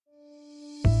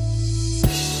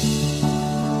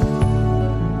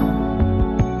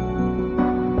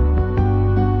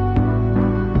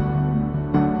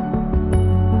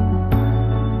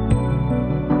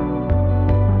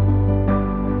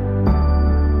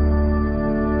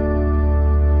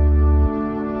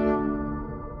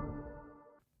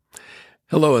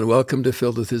Hello and welcome to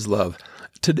Filled with His Love.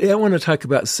 Today I want to talk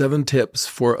about 7 tips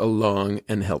for a long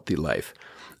and healthy life.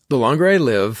 The longer I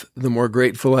live, the more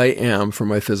grateful I am for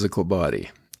my physical body.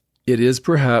 It is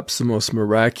perhaps the most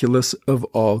miraculous of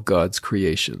all God's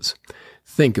creations.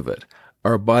 Think of it.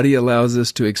 Our body allows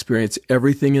us to experience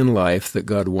everything in life that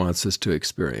God wants us to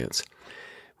experience.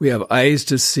 We have eyes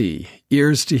to see,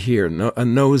 ears to hear, a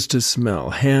nose to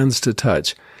smell, hands to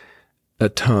touch, a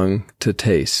tongue to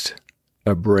taste,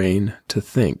 a brain to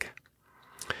think.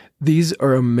 These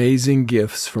are amazing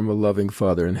gifts from a loving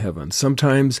Father in heaven.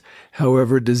 Sometimes,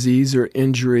 however, disease or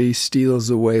injury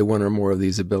steals away one or more of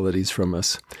these abilities from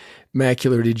us.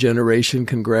 Macular degeneration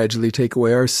can gradually take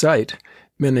away our sight.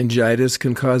 Meningitis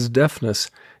can cause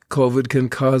deafness. COVID can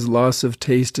cause loss of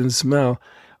taste and smell.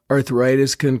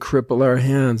 Arthritis can cripple our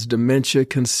hands. Dementia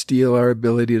can steal our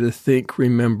ability to think,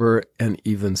 remember, and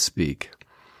even speak.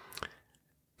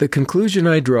 The conclusion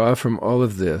I draw from all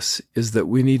of this is that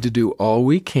we need to do all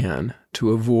we can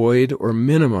to avoid or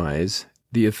minimize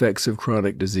the effects of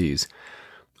chronic disease.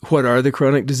 What are the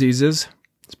chronic diseases?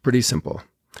 It's pretty simple.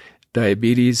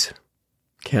 Diabetes,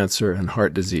 cancer, and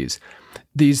heart disease.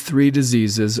 These 3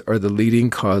 diseases are the leading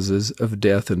causes of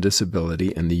death and disability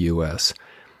in the U.S.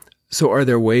 So are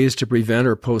there ways to prevent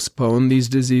or postpone these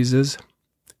diseases?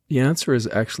 The answer is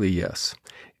actually yes.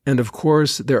 And of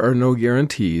course, there are no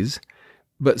guarantees,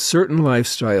 but certain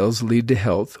lifestyles lead to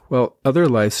health, while other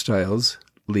lifestyles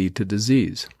lead to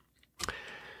disease.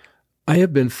 I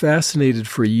have been fascinated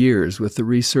for years with the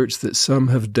research that some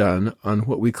have done on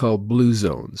what we call blue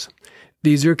zones.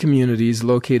 These are communities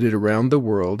located around the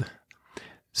world.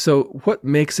 So what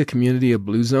makes a community a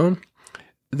blue zone?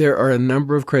 There are a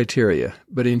number of criteria,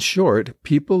 but in short,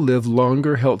 people live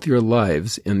longer, healthier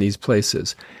lives in these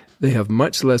places. They have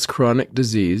much less chronic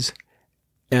disease,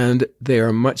 and they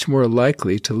are much more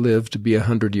likely to live to be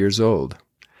 100 years old.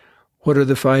 What are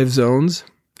the 5 zones?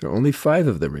 There are only 5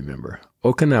 of them, remember.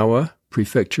 Okinawa,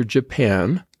 Prefecture,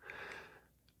 Japan.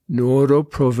 Nuoro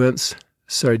Province,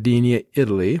 Sardinia,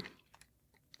 Italy.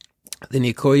 The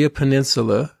Nicoya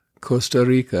Peninsula, Costa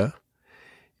Rica.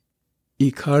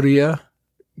 Ikaria,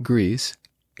 Greece.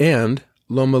 And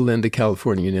Loma Linda,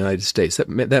 California, United States. That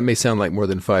may sound like more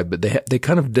than 5, but they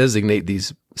kind of designate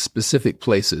these specific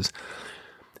places.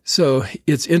 So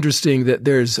it's interesting that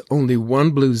there's only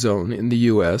one blue zone in the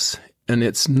U.S., and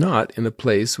it's not in a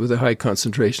place with a high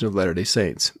concentration of Latter-day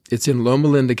Saints. It's in Loma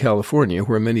Linda, California,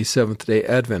 where many Seventh-day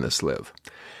Adventists live.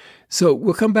 So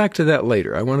we'll come back to that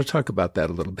later. I want to talk about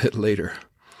that a little bit later.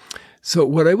 So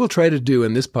what I will try to do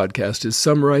in this podcast is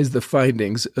summarize the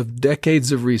findings of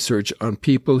decades of research on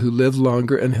people who live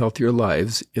longer and healthier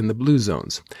lives in the blue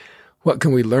zones. What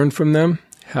can we learn from them?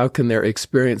 How can their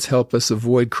experience help us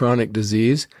avoid chronic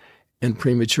disease and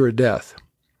premature death?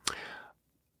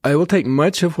 I will take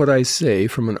much of what I say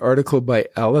from an article by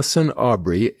Allison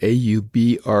Aubrey,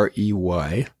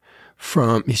 Aubrey,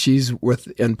 she's with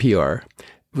NPR.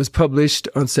 It was published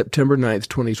on September 9th,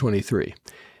 2023.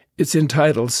 It's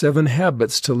entitled 7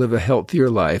 Habits to Live a Healthier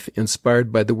Life,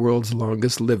 Inspired by the World's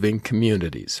Longest Living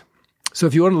Communities. So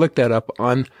if you want to look that up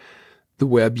on the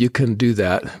web, you can do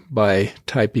that by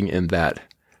typing in that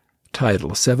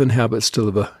title, 7 Habits to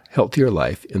Live a Healthier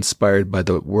Life, Inspired by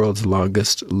the World's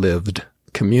Longest Lived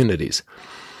Communities.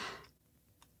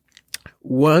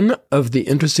 One of the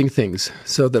interesting things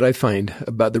that I find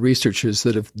about the researchers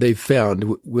that they've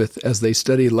found as they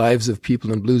study lives of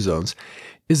people in blue zones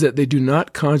is that they do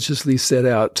not consciously set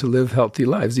out to live healthy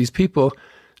lives. These people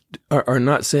are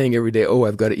not saying every day, oh,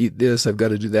 I've got to eat this, I've got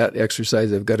to do that,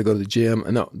 exercise, I've got to go to the gym.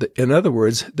 No, in other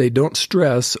words, they don't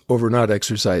stress over not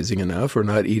exercising enough or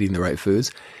not eating the right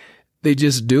foods. They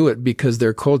just do it because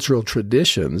their cultural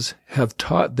traditions have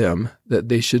taught them that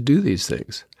they should do these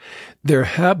things. Their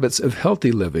habits of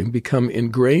healthy living become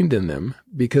ingrained in them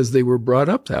because they were brought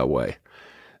up that way.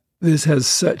 This has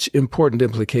such important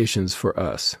implications for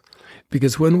us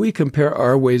because when we compare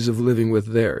our ways of living with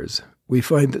theirs, we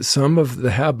find that some of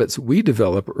the habits we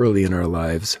develop early in our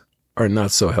lives are not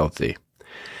so healthy.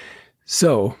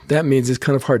 So that means it's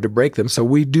kind of hard to break them. So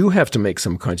we do have to make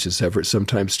some conscious effort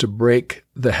sometimes to break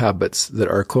the habits that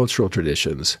our cultural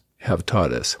traditions have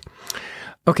taught us.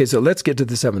 Okay, so let's get to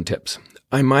the 7 tips.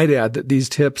 I might add that these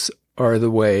tips are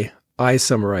the way I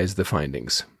summarize the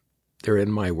findings. They're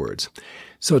in my words.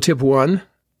 So tip 1,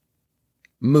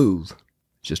 move.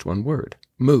 Just one word,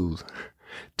 move.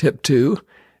 Tip 2,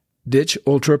 ditch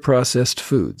ultra-processed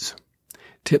foods.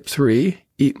 Tip 3,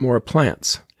 eat more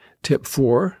plants. Tip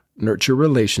 4, nurture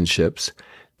relationships.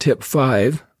 Tip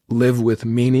 5, live with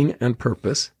meaning and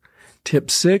purpose.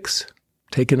 Tip 6,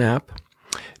 take a nap.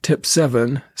 Tip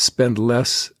 7, spend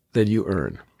less than you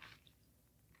earn.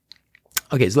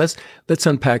 Okay, so let's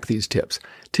unpack these tips.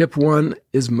 Tip 1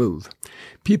 is move.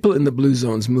 People in the blue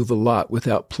zones move a lot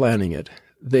without planning it.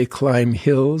 They climb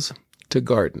hills to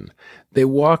garden. They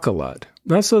walk a lot,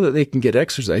 not so that they can get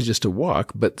exercise just to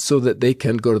walk, but so that they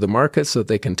can go to the market, so that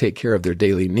they can take care of their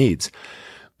daily needs.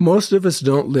 Most of us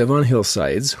don't live on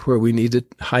hillsides where we need to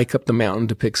hike up the mountain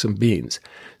to pick some beans.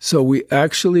 So we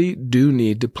actually do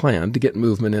need to plan to get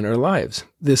movement in our lives.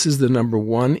 This is the number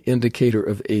one indicator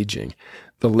of aging.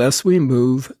 The less we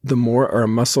move, the more our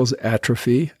muscles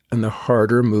atrophy and the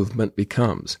harder movement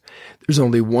becomes. There's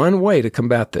only one way to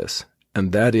combat this,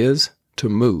 and that is to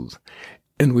move.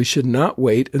 And we should not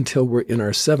wait until we're in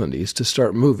our 70s to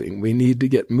start moving. We need to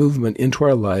get movement into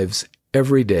our lives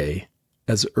every day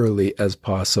as early as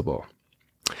possible.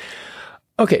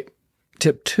 Okay,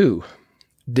 tip 2,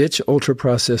 ditch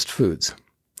ultra-processed foods.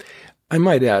 I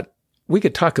might add, we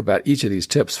could talk about each of these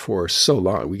tips for so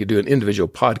long. We could do an individual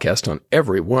podcast on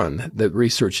every one. The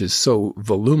research is so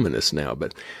voluminous now.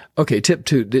 But okay, tip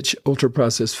 2, ditch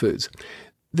ultra-processed foods.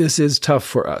 This is tough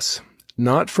for us,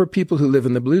 not for people who live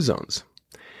in the blue zones.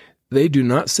 They do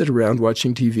not sit around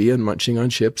watching TV and munching on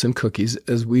chips and cookies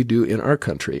as we do in our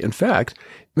country. In fact,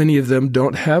 many of them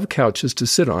don't have couches to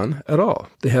sit on at all.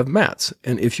 They have mats.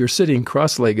 And if you're sitting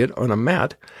cross-legged on a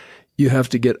mat, you have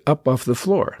to get up off the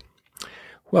floor.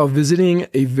 While visiting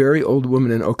a very old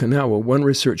woman in Okinawa, one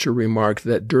researcher remarked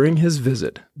that during his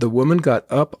visit, the woman got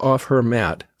up off her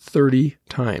mat 30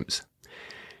 times.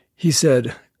 He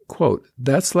said, quote,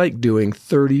 "That's like doing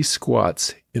 30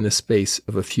 squats in a space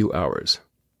of a few hours."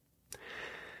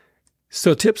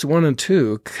 So tips 1 and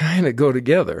 2 kind of go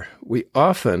together. We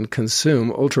often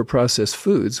consume ultra-processed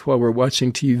foods while we're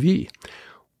watching TV.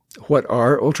 What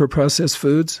are ultra-processed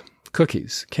foods?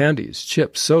 Cookies, candies,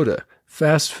 chips, soda,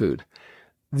 fast food.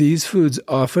 These foods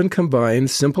often combine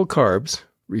simple carbs,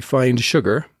 refined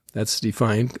sugar, that's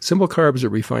defined, simple carbs are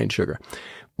refined sugar,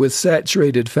 with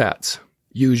saturated fats,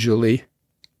 usually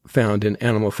found in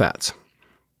animal fats.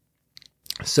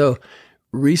 So,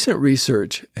 recent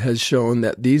research has shown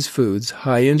that these foods,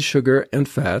 high in sugar and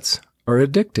fats, are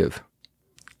addictive.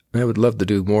 I would love to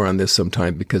do more on this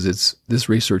sometime because this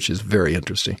research is very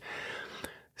interesting.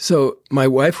 So my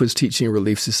wife was teaching a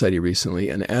Relief Society recently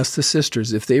and asked the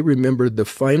sisters if they remembered the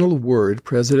final word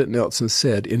President Nelson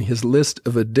said in his list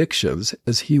of addictions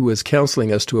as he was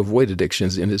counseling us to avoid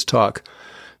addictions in his talk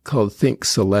called Think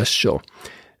Celestial.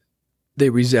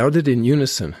 They resounded in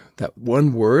unison. That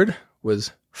one word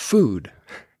was food.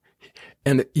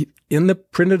 And in the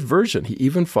printed version, he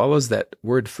even follows that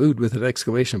word food with an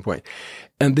exclamation point.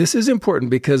 And this is important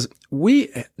because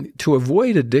to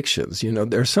avoid addictions,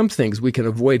 there are some things we can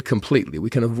avoid completely.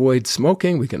 We can avoid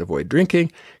smoking. We can avoid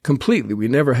drinking completely. We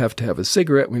never have to have a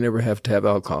cigarette. We never have to have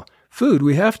alcohol. Food,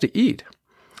 we have to eat.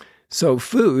 So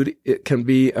food, it can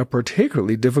be a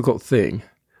particularly difficult thing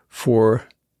for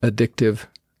addictive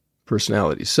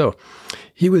personalities. So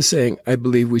he was saying, I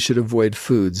believe we should avoid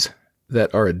foods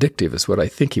that are addictive, is what I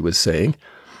think he was saying.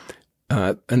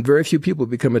 And very few people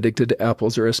become addicted to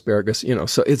apples or asparagus,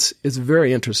 so it's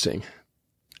very interesting.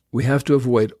 We have to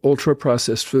avoid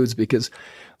ultra-processed foods because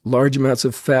large amounts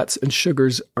of fats and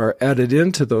sugars are added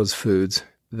into those foods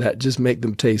that just make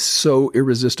them taste so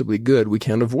irresistibly good, we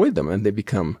can't avoid them, and they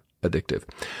become addictive.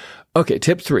 Okay,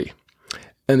 tip 3.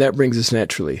 And that brings us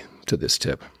naturally to this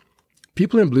tip.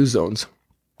 People in blue zones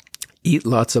eat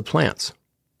lots of plants.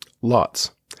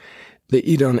 Lots. They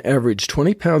eat on average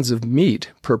 20 pounds of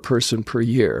meat per person per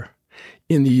year.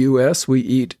 In the U.S., we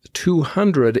eat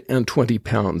 220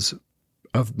 pounds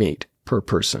of meat per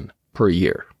person per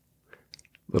year.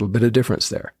 A little bit of difference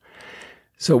there.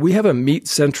 So we have a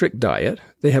meat-centric diet.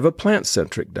 They have a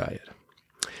plant-centric diet.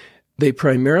 They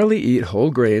primarily eat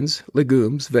whole grains,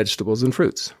 legumes, vegetables, and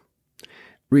fruits.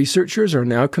 Researchers are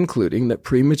now concluding that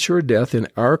premature death in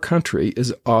our country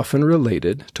is often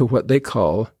related to what they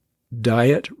call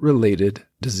diet-related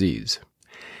disease.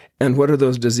 And what are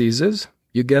those diseases?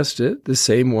 You guessed it, the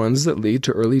same ones that lead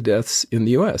to early deaths in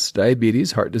the U.S.,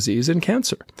 diabetes, heart disease, and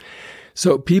cancer.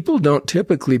 So people don't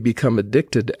typically become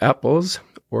addicted to apples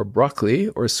or broccoli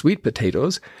or sweet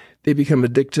potatoes. They become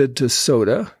addicted to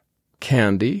soda,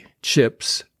 candy,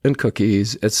 chips, and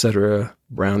cookies, etc.,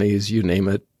 brownies, you name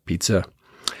it, pizza.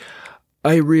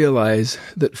 I realize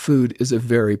that food is a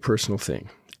very personal thing.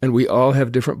 And we all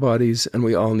have different bodies, and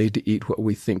we all need to eat what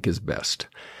we think is best.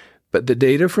 But the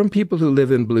data from people who live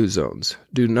in blue zones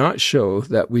do not show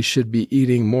that we should be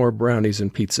eating more brownies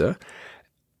and pizza,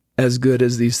 as good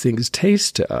as these things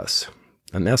taste to us.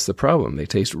 And that's the problem. They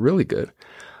taste really good.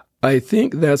 I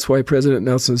think that's why President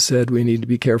Nelson said we need to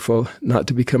be careful not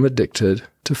to become addicted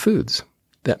to foods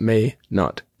that may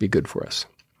not be good for us.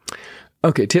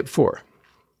 Okay, tip 4.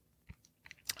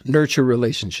 Nurture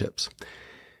relationships.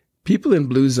 People in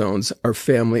blue zones are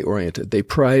family-oriented. They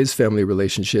prize family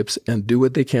relationships and do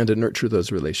what they can to nurture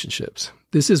those relationships.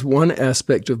 This is one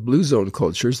aspect of blue zone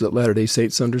cultures that Latter-day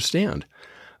Saints understand.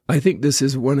 I think this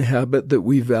is one habit that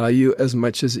we value as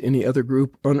much as any other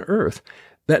group on earth.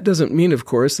 That doesn't mean, of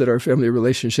course, that our family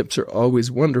relationships are always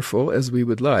wonderful as we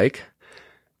would like,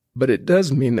 but it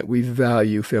does mean that we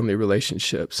value family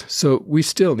relationships. So we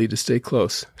still need to stay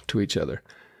close to each other.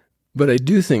 But I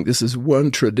do think this is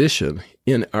one tradition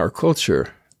in our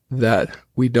culture that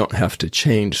we don't have to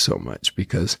change so much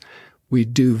because we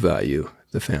do value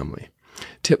the family.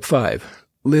 Tip 5,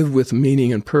 live with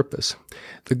meaning and purpose.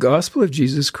 The gospel of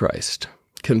Jesus Christ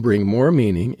can bring more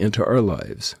meaning into our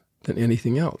lives than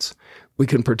anything else. We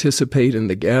can participate in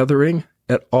the gathering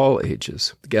at all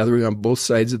ages, the gathering on both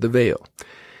sides of the veil.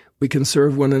 We can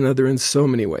serve one another in so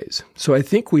many ways. So I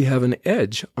think we have an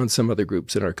edge on some other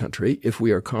groups in our country if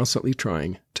we are constantly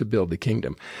trying to build the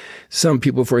kingdom. Some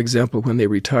people, for example, when they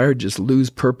retire, just lose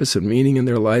purpose and meaning in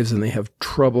their lives and they have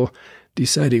trouble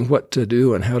deciding what to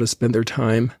do and how to spend their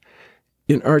time.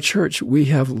 In our church, we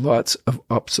have lots of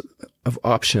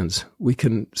options. We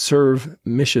can serve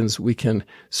missions. We can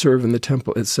serve in the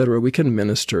temple, etc. We can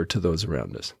minister to those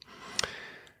around us.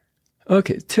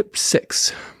 Okay, tip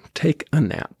 6. Take a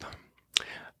nap.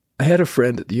 I had a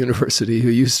friend at the university who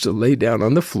used to lay down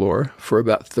on the floor for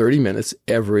about 30 minutes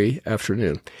every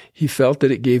afternoon. He felt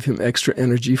that it gave him extra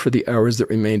energy for the hours that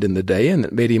remained in the day and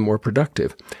that made him more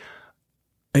productive.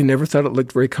 I never thought it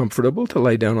looked very comfortable to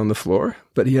lie down on the floor,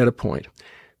 but he had a point.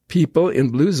 People in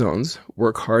blue zones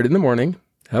work hard in the morning,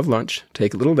 have lunch,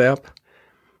 take a little nap,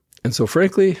 and so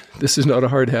frankly, this is not a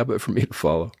hard habit for me to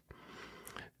follow.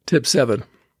 Tip 7.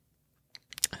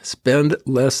 Spend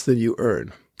less than you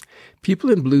earn.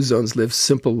 People in blue zones live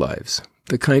simple lives,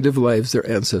 the kind of lives their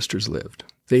ancestors lived.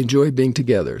 They enjoy being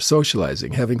together,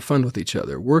 socializing, having fun with each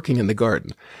other, working in the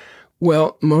garden.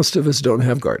 Well, most of us don't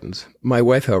have gardens. My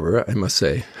wife, however, I must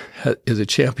say, is a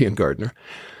champion gardener.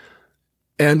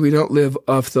 And we don't live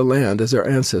off the land as our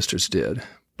ancestors did.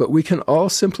 But we can all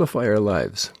simplify our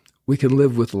lives. We can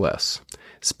live with less.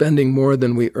 Spending more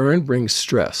than we earn brings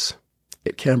stress.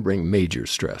 It can bring major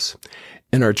stress.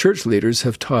 And our church leaders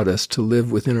have taught us to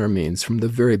live within our means from the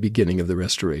very beginning of the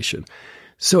restoration.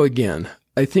 So again,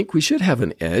 I think we should have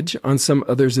an edge on some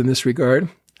others in this regard.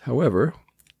 However,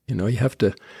 you have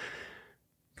to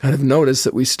kind of notice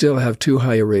that we still have too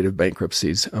high a rate of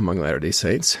bankruptcies among Latter-day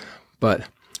Saints, but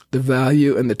the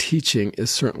value and the teaching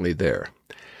is certainly there.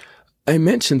 I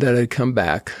mentioned that I'd come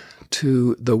back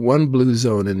to the one blue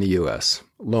zone in the U.S.,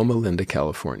 Loma Linda,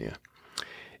 California.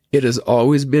 It has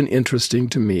always been interesting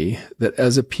to me that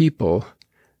as a people,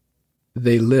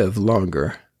 they live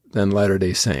longer than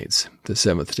Latter-day Saints, the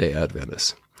Seventh-day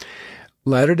Adventists.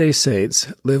 Latter-day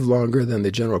Saints live longer than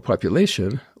the general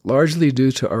population, largely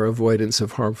due to our avoidance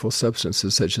of harmful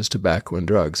substances such as tobacco and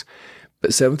drugs.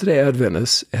 But Seventh-day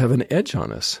Adventists have an edge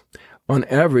on us. On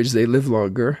average, they live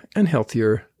longer and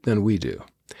healthier than we do.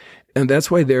 And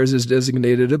that's why theirs is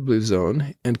designated a blue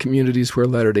zone, and communities where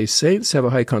Latter-day Saints have a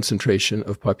high concentration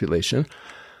of population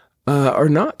are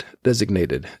not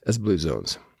designated as blue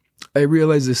zones. I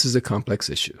realize this is a complex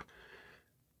issue.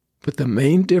 But the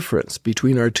main difference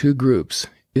between our two groups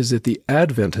is that the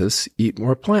Adventists eat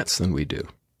more plants than we do.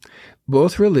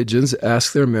 Both religions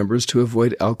ask their members to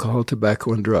avoid alcohol,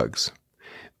 tobacco, and drugs.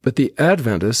 But the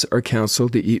Adventists are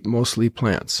counseled to eat mostly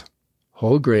plants,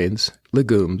 whole grains,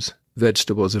 legumes,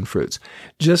 vegetables, and fruits,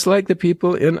 just like the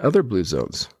people in other blue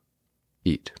zones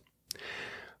eat.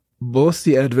 Both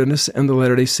the Adventists and the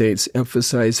Latter-day Saints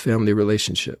emphasize family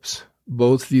relationships.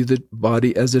 Both view the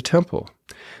body as a temple.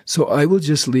 So I will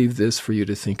just leave this for you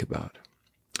to think about.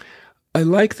 I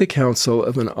like the counsel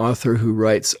of an author who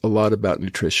writes a lot about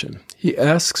nutrition. He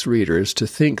asks readers to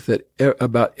think that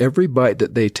about every bite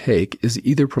that they take is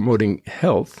either promoting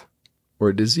health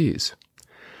or disease.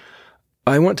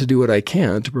 I want to do what I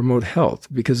can to promote health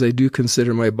because I do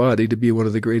consider my body to be one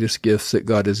of the greatest gifts that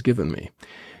God has given me.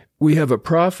 We have a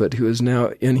prophet who is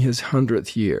now in his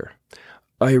 100th year.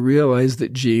 I realize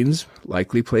that genes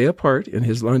likely play a part in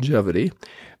his longevity,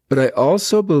 but I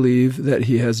also believe that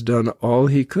he has done all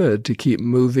he could to keep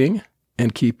moving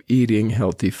and keep eating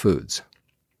healthy foods.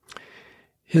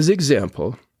 His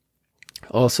example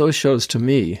also shows to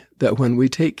me that when we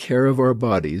take care of our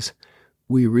bodies,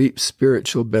 we reap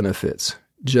spiritual benefits,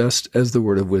 just as the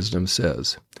word of wisdom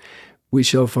says. We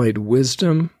shall find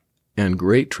wisdom and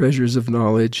great treasures of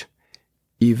knowledge,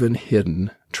 even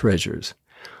hidden treasures.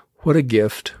 What a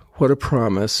gift, what a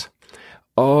promise,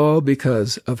 all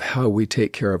because of how we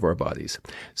take care of our bodies.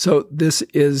 So this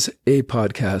is a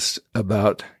podcast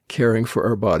about caring for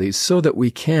our bodies so that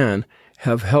we can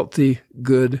have healthy,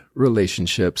 good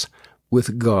relationships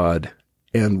with God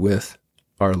and with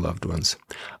our loved ones.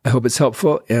 I hope it's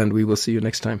helpful, and we will see you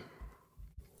next time.